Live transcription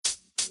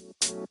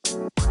Hello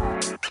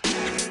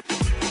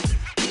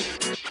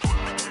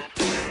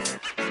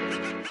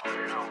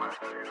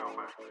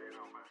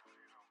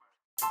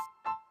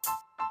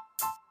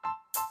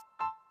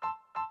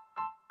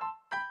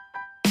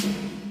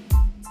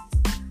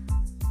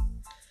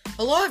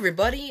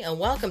everybody, and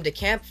welcome to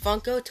Camp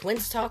Funko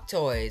Twins Talk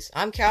Toys.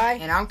 I'm Kai.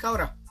 And I'm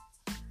Coda.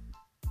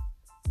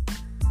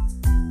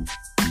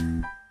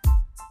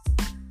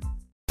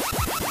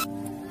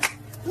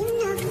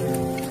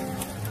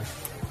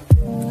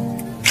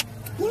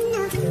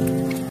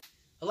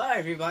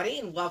 Hello everybody,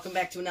 and welcome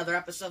back to another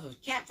episode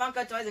of Camp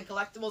Funko Toys and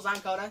Collectibles.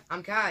 I'm Coda.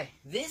 I'm Kai.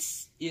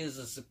 This is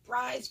a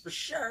surprise for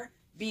sure,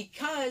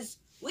 because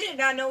we did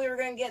not know we were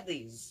going to get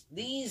these.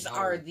 These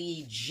are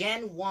the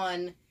Gen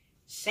 1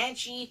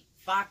 Sanshee,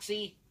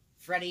 Foxy,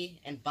 Freddy,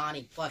 and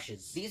Bonnie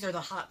plushes. These are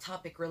the Hot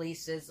Topic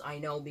releases, I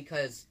know,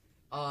 because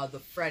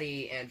the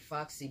Freddy and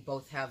Foxy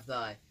both have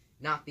the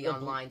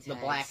online tags. The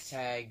black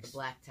tags. The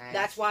black tags.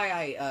 That's why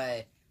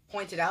I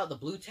pointed out the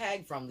blue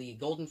tag from the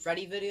Golden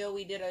Freddy video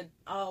we did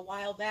a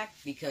while back,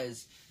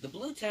 because the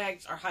blue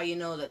tags are how you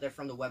know that they're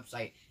from the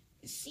website,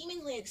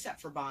 seemingly except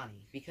for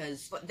Bonnie,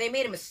 because... But they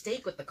made a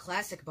mistake with the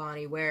classic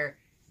Bonnie where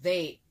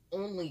they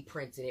only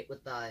printed it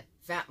with the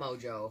Fat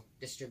Mojo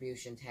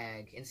distribution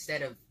tag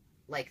instead of,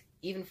 like,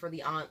 even for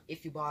the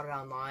if you bought it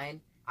online.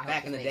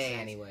 Back in the day,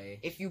 anyway.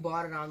 If you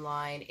bought it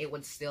online, it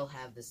would still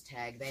have this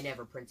tag. They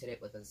never printed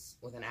it with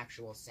an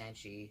actual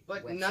Sanshee.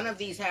 But none of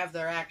these have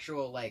their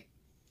actual, like,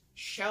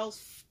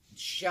 shelf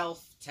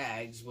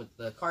tags with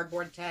the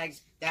cardboard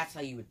tags. That's how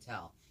you would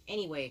tell.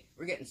 Anyway,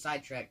 we're getting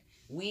sidetracked.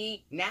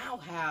 We now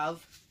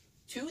have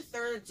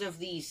 2/3 of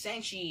the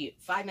Sanshee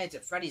Five Nights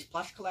at Freddy's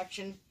plush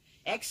collection,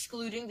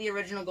 excluding the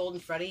original Golden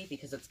Freddy,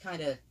 because it's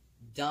kind of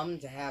dumb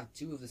to have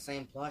two of the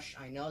same plush.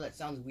 I know that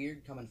sounds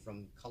weird coming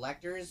from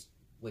collectors,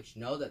 which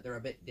know that they're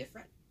a bit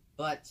different,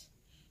 but,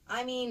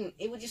 I mean,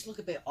 it would just look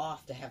a bit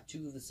off to have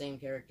two of the same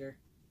character.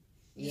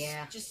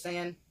 Just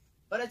saying.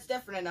 But it's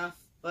different enough,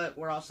 but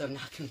we're also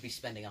not going to be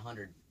spending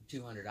 $100,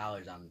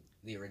 $200 on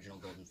the original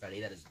Golden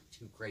Freddy. That is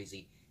too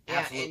crazy.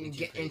 Absolutely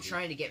too crazy. And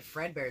trying to get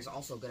Fredbear is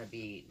also going to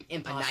be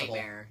impossible. A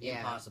nightmare. Yeah.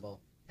 Impossible.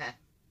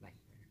 Nightmare.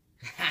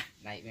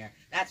 Nightmare.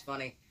 That's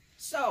funny.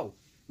 So,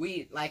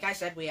 like I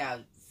said, we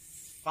have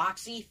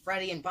Foxy,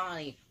 Freddy, and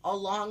Bonnie,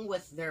 along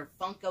with their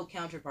Funko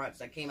counterparts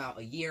that came out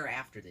a year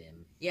after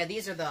them. Yeah,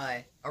 these are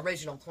the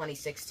original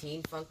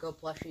 2016 Funko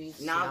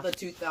plushies. Not the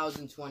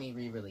 2020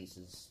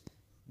 re-releases.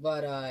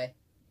 But,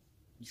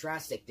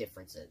 drastic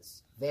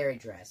differences. Very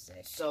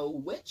drastic. So,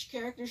 which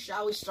character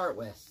shall we start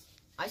with?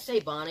 I say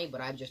Bonnie, but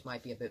I just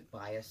might be a bit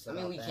biased. I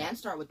mean, we can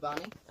start with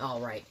Bonnie. All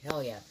right,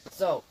 hell yeah.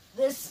 So,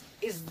 this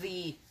is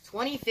the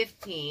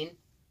 2015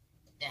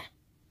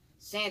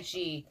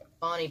 Sanshee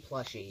Bonnie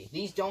plushie.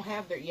 These don't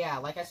have their,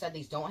 like I said,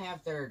 these don't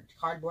have their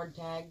cardboard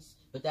tags,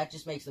 but that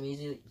just makes them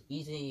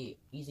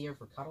easier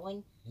for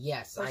cuddling.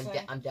 Yes,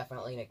 I'm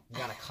definitely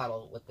gonna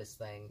cuddle with this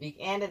thing.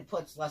 And it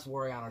puts less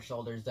worry on our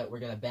shoulders that we're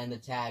gonna bend the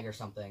tag or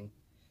something.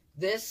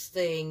 This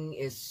thing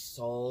is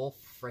so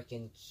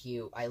freaking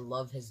cute. I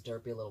love his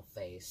derpy little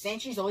face.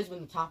 Sanshee's always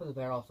been the top of the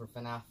barrel for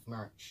FNAF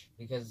merch,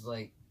 because,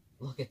 like,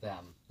 look at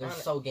them. They're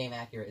so game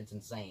accurate, it's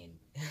insane.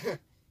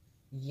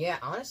 Yeah,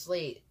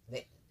 honestly,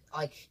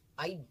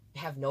 I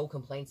have no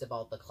complaints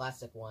about the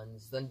classic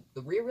ones. The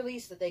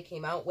re-release that they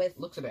came out with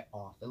looks a bit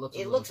off.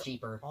 It looks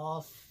cheaper.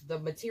 Off. The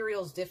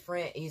material's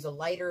different. He's a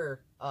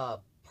lighter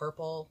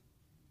purple.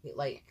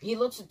 He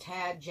looks a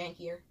tad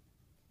jankier.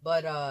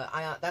 But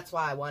that's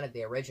why I wanted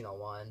the original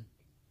one.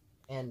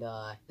 And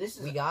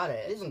we got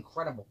it. This is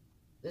incredible.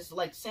 This is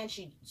like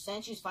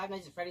Sanshee's Five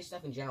Nights at Freddy's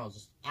stuff in general is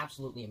just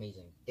absolutely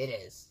amazing. It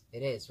is.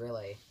 It is,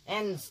 really.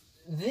 And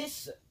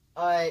this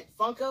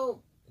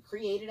Funko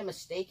created a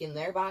mistake in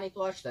their Bonnie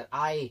plush that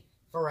I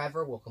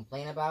forever will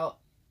complain about.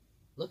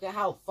 Look at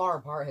how far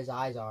apart his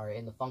eyes are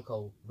in the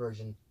Funko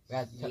version,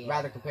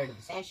 rather compared to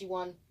the Sanshee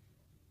one.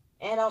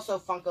 And also,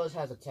 Funko's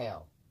has a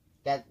tail.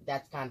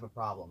 That's kind of a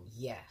problem.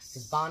 Yes.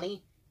 Because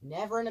Bonnie,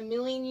 never in a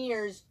million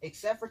years,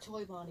 except for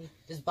Toy Bonnie,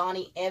 does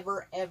Bonnie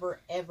ever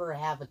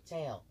have a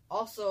tail.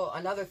 Also,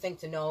 another thing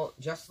to note,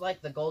 just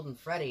like the Golden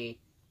Freddy,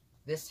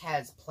 this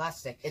has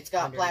plastic. It's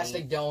got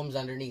plastic domes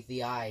underneath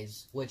the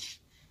eyes, which...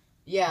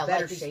 Yeah,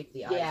 better shape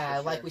the eyes.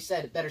 Yeah, like we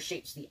said, it better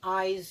shapes the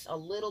eyes a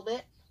little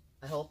bit.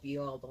 I hope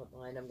you all don't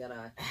mind. I'm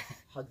gonna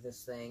hug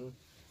this thing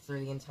through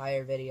the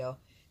entire video.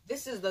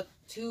 This is the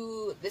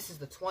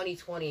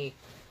 2020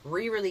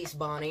 re-release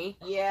Bonnie.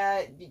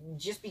 Yeah,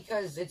 just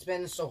because it's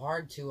been so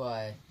hard to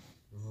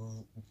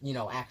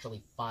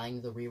actually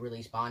find the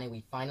re-release Bonnie,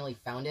 we finally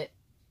found it,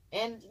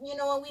 and you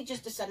know what? We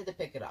just decided to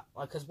pick it up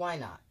because why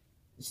not?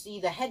 See,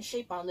 the head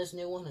shape on this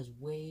new one is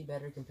way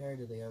better compared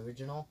to the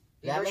original.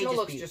 The original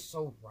looks just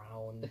so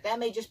round. But that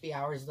may just be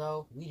ours,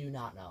 though. We do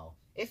not know.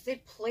 If they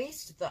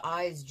placed the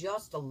eyes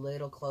just a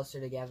little closer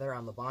together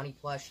on the Bonnie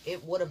plush,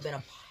 it would have been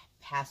a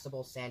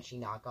passable Sanshee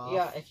knockoff.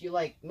 Yeah, if you,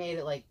 made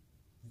it like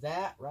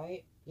that,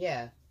 right?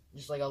 Yeah.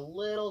 Just, a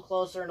little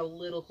closer and a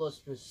little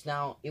closer to his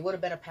snout. It would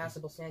have been a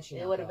passable Sanshee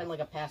knockoff. It would have been,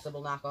 a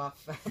passable knockoff.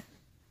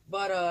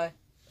 But,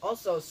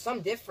 Also,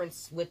 some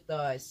difference with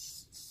the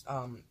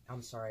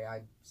I'm sorry,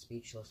 I'm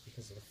speechless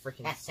because of the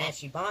freaking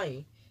Sanshee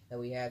Bonnie that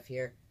we have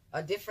here.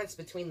 A difference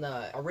between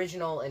the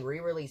original and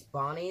re-released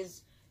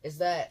Bonnies is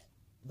that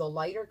the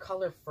lighter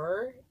color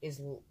fur is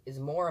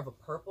more of a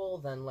purple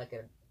than like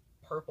a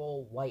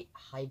purple white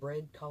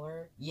hybrid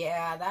color.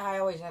 Yeah, that I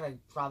always had a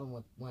problem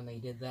with when they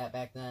did that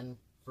back then,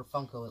 for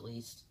Funko at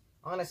least.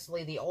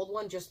 Honestly, the old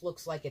one just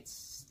looks like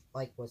it's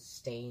like was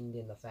stained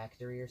in the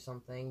factory or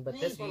something, but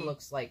this one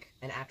looks like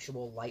an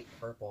actual light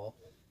purple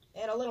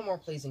and a little more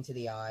pleasing to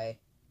the eye.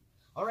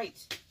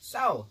 Alright,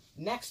 so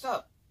next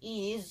up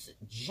is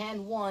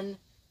Gen 1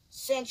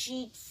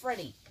 Sanshee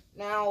Freddy.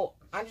 Now,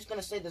 I'm just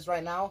gonna say this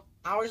right now.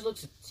 Ours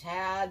looks a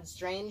tad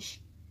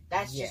strange.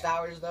 That's just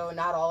ours, though.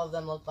 Not all of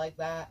them look like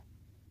that.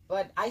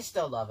 But I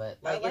still love it.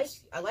 I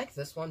like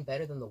this one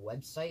better than the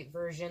website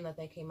version that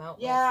they came out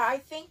with. Yeah, I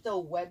think the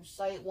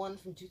website one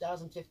from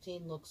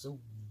 2015 looks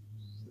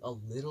a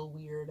little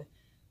weird.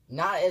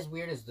 Not as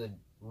weird as the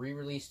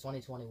re-released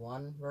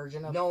 2021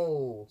 version of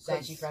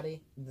Sanshee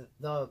Freddy.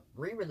 The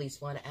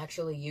re-release one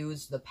actually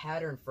used the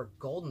pattern for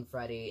Golden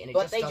Freddy, and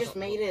they just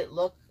made it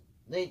look.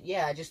 It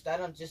just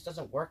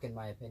doesn't work in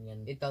my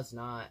opinion. It does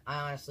not.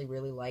 I honestly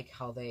really like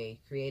how they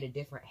created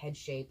different head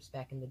shapes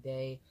back in the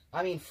day.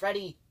 I mean,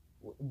 Freddy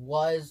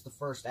was the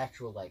first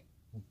actual like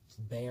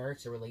bear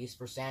to release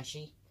for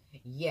Sanshee.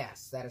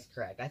 Yes, that is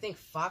correct. I think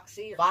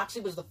Foxy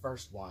was the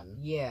first one.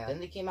 Yeah. Then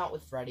they came out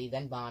with Freddy,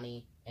 then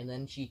Bonnie, and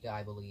then Chica,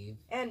 I believe.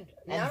 And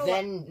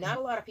not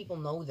a lot of people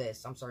know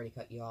this. I'm sorry to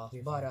cut you off,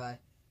 but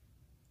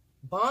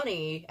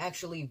Bonnie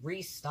actually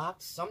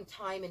restocked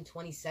sometime in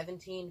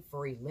 2017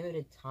 for a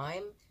limited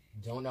time.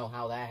 Don't know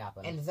how that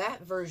happened. And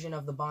that version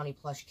of the Bonnie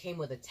plush came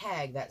with a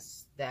tag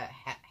that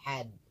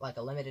had like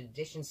a limited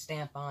edition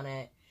stamp on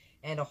it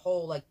and a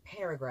whole like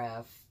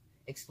paragraph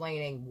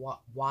explaining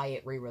why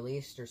it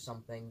re-released or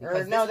something.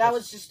 That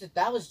was just a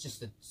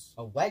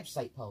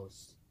website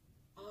post.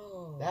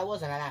 Oh, that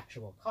wasn't an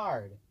actual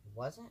card,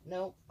 was it?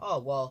 No. Oh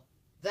well,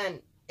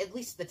 then at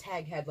least the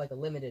tag had like a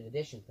limited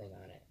edition thing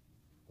on it.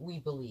 We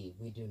believe.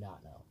 We do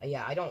not know.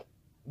 Yeah, I don't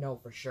know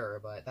for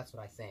sure, but that's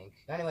what I think.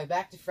 Anyway,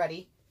 back to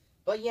Freddy.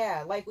 But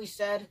yeah, like we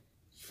said,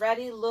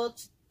 Freddy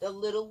looks a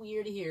little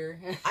weird here.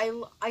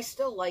 I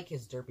still like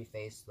his derpy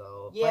face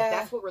though. Yeah, like,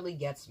 that's what really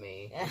gets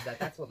me. Is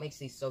that's what makes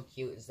these so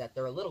cute. Is that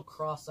they're a little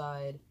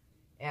cross-eyed,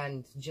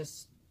 and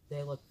just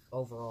they look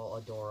overall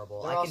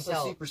adorable. They're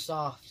also super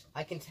soft.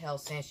 I can tell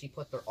Sanshee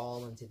put their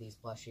all into these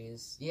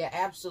plushies. Yeah,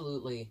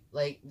 absolutely.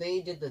 Like they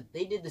did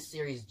the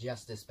series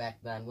justice back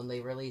then when they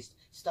released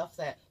stuff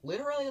that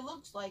literally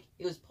looks like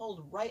it was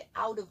pulled right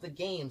out of the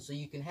game, so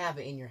you can have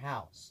it in your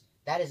house.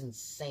 That is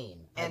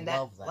insane. I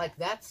love that. Like,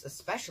 that's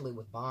especially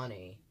with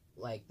Bonnie.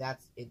 Like,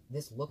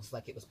 this looks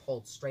like it was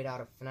pulled straight out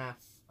of FNAF,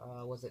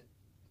 was it?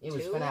 It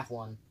was FNAF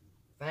 1.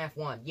 FNAF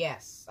 1,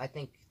 yes. I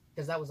think,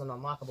 because that was an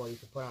unlockable you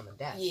could put on the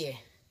desk.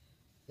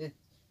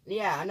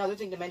 Yeah. Another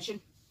thing to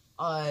mention,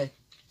 I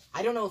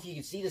don't know if you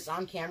can see this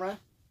on camera,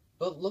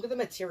 but look at the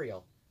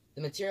material.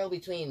 The material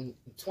between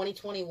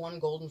 2021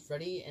 Golden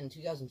Freddy and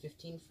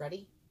 2015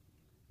 Freddy.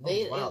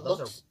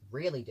 Those are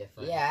really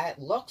different. Yeah, it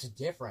looks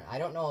different. I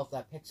don't know if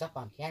that picks up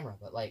on camera,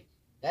 but like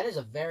that is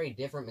a very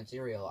different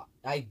material.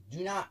 I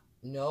do not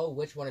know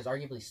which one is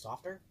arguably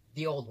softer.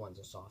 The old ones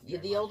are softer. Yeah,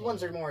 the old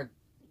ones are more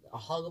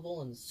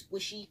huggable and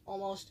squishy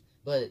almost,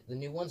 but the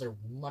new ones are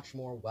much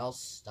more well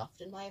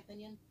stuffed in my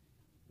opinion.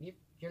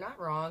 You're not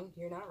wrong.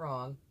 You're not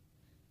wrong.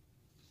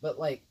 But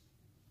like,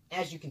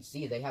 as you can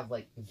see, they have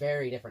like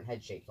very different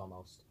head shapes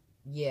almost.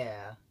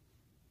 Yeah,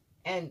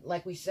 and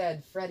like we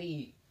said,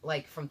 Freddy,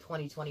 like from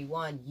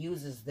 2021,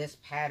 uses this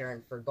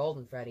pattern for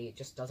Golden Freddy. It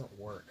just doesn't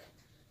work.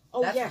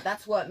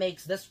 That's what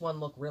makes this one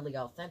look really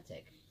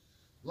authentic.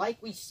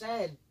 Like we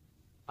said,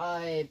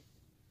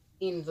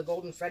 in the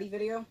Golden Freddy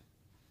video,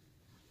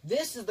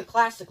 this is the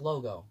classic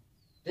logo.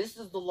 This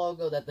is the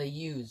logo that they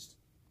used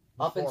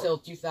up until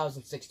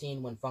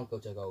 2016 when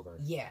Funko took over.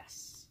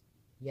 Yes.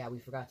 Yeah, we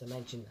forgot to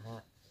mention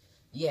that.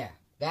 Yeah,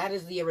 that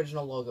is the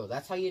original logo.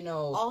 That's how you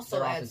know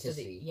their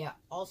authenticity.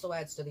 Also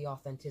adds to the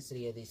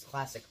authenticity of these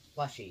classic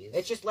plushies.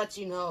 It just lets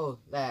you know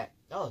that,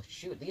 oh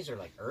shoot, these are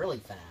like early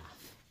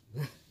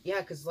FNAF.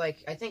 Yeah, because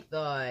like, I think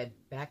the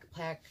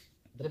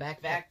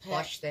backpack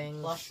plush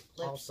things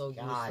also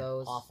use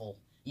those. Awful.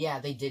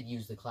 Yeah, they did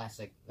use the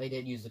classic. They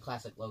did use the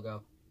classic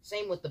logo.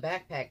 Same with the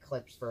backpack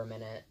clips for a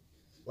minute.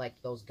 Like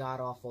those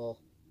god-awful...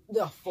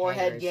 The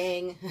forehead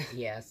gang.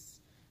 Yes.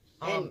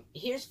 And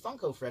here's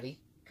Funko Freddy.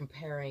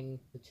 Comparing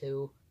the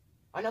two.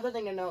 Another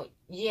thing to note,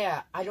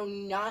 yeah, I do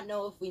not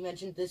know if we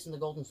mentioned this in the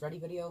Golden Freddy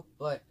video,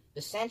 but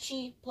the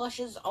Sanshee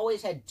plushes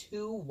always had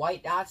 2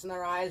 white dots in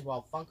their eyes,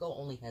 while Funko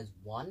only has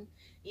 1.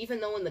 Even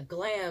though in the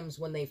glams,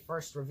 when they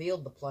first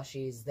revealed the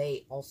plushies,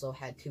 they also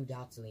had 2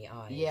 dots in the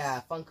eyes.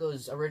 Yeah,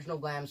 Funko's original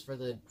glams for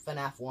the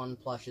FNAF 1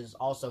 plushes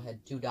also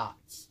had 2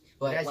 dots.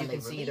 But as you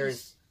can see,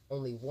 there's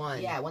only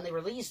 1. Yeah, when they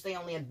released, they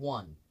only had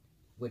 1.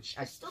 Which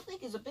I still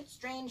think is a bit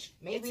strange.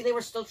 Maybe they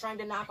were still trying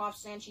to knock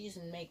off Sanshees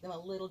and make them a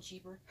little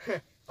cheaper.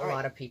 a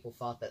lot of people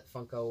thought that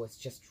Funko was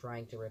just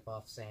trying to rip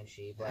off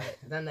Sanshee, but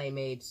then they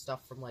made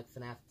stuff from like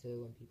FNAF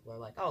 2, and people are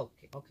like, "Oh,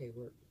 okay,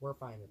 we're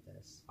fine with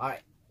this." All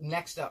right,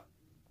 next up,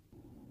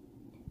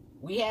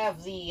 we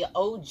have the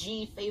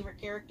OG favorite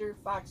character,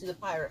 Foxy the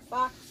Pirate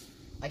Fox.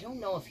 I don't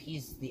know if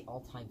he's the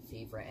all-time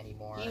favorite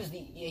anymore. He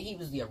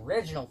was the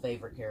original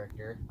favorite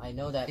character. I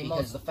know that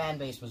because the fan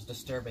base was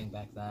disturbing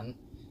back then.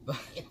 But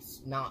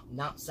it's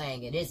not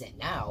saying it isn't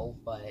now,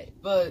 but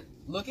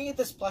looking at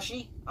this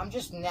plushie, I'm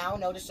just now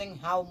noticing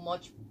how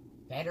much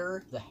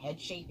better the head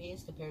shape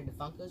is compared to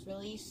Funko's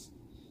release.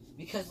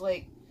 Because,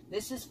 like,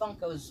 this is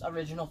Funko's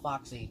original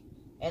Foxy.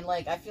 And,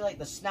 like, I feel like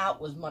the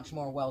snout was much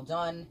more well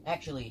done.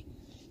 Actually,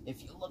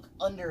 if you look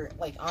under,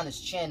 like, on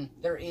his chin,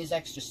 there is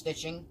extra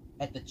stitching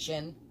at the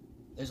chin.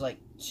 There's, like,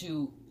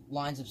 2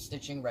 lines of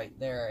stitching right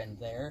there and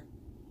there.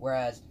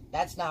 Whereas,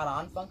 that's not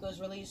on Funko's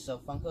release, so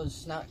Funko's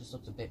snout just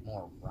looks a bit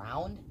more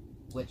round,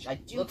 which I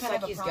do looks kind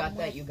like of he's got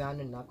that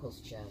Ugandan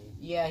Knuckles chin.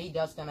 Yeah, he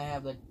does kind of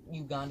have the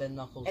Ugandan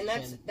Knuckles chin.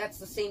 And that's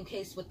the same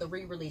case with the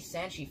re-released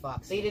Sanshee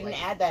Fox. They didn't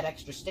add that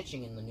extra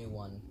stitching in the new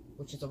one.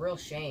 Which is a real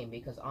shame,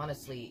 because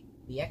honestly,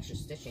 the extra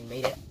stitching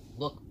made it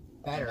look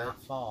better.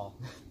 Not fall.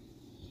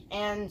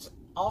 And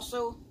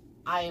also,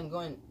 I'm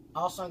going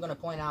to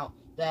point out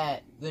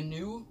that the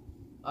new,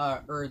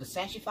 the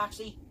Sanshee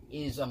Foxy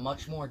is a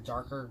much more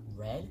darker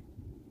red,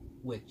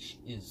 which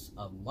is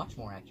a much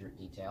more accurate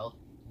detail.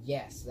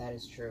 Yes, that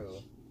is true.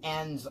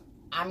 And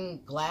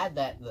I'm glad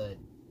that the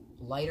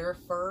lighter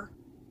fur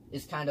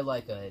is kind of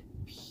like a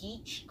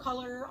peach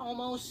color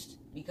almost,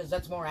 because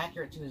that's more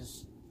accurate to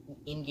his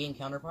in-game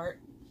counterpart.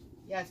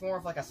 Yeah, it's more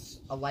of like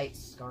a light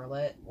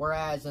scarlet.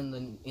 Whereas in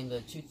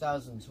the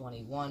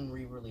 2021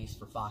 re-release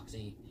for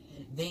Foxy,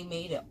 they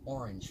made it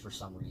orange for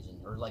some reason,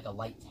 or like a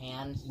light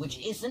tan, which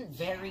isn't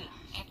very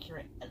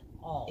accurate at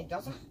all.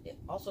 It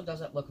also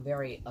doesn't look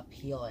very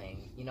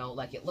appealing. You know,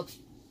 like it looks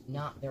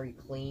not very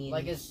clean.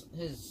 Like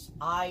his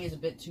eye is a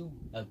bit too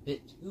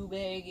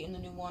big in the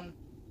new one.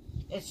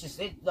 It's just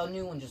the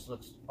new one just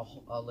looks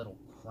a little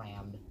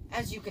crammed.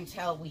 As you can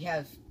tell, we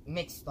have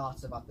mixed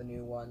thoughts about the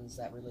new ones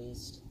that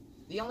released.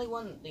 The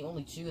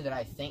only 2 that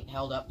I think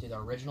held up to the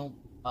original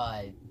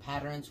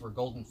patterns were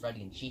Golden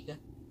Freddy and Chica,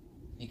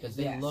 because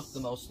they look the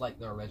most like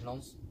the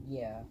originals.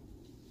 Yeah.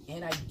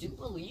 And I do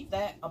believe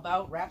that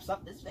about wraps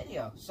up this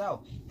video.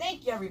 So,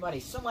 thank you everybody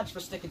so much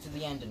for sticking to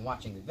the end and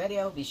watching the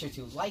video. Be sure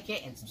to like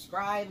it and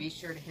subscribe. Be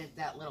sure to hit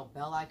that little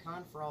bell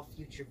icon for all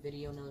future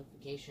video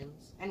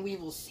notifications. And we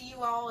will see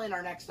you all in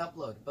our next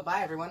upload.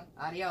 Bye-bye, everyone.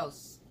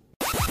 Adios.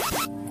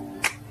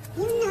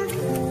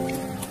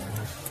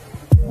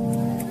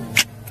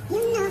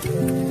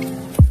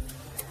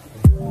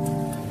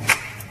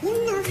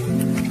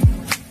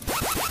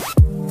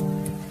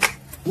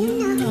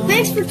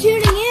 Thanks for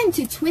tuning in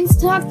to Twins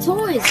Talk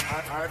Toys.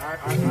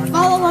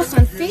 Follow us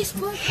on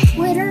Facebook,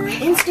 Twitter,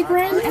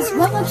 Instagram, as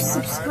well as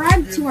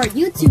subscribe to our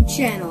YouTube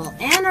channel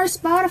and our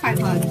Spotify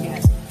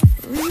podcast.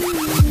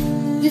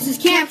 This is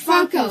Camp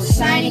Funko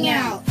signing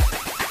out.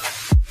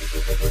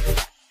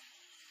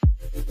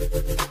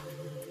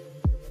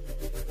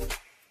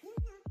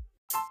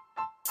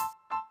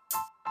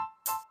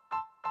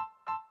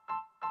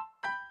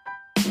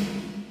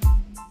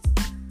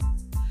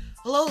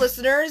 Hello,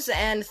 listeners,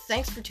 and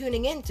thanks for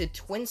tuning in to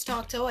Twins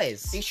Talk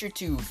Toys. Be sure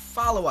to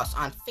follow us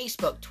on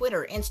Facebook,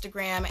 Twitter,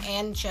 Instagram,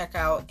 and check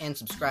out and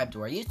subscribe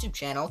to our YouTube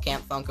channel,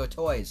 Camp Funko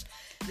Toys.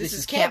 This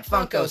is Camp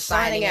Funko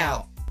signing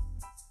out.